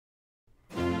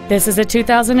This is a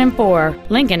 2004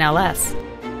 Lincoln LS.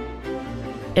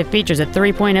 It features a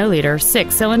 3.0-liter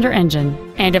six-cylinder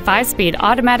engine and a 5-speed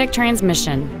automatic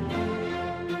transmission.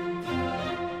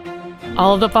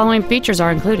 All of the following features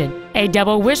are included: a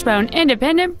double wishbone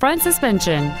independent front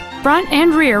suspension, front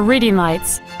and rear reading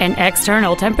lights, an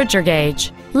external temperature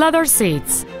gauge, leather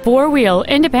seats, 4-wheel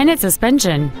independent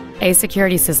suspension, a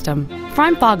security system,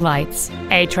 front fog lights,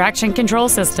 a traction control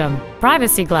system,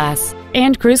 privacy glass,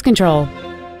 and cruise control.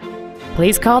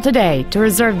 Please call today to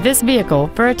reserve this vehicle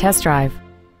for a test drive.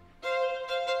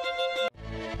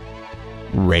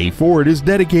 Wray Ford is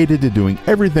dedicated to doing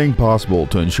everything possible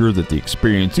to ensure that the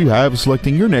experience you have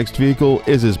selecting your next vehicle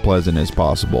is as pleasant as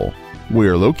possible. We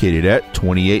are located at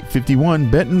 2851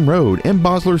 Benton Road in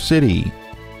Bossier City.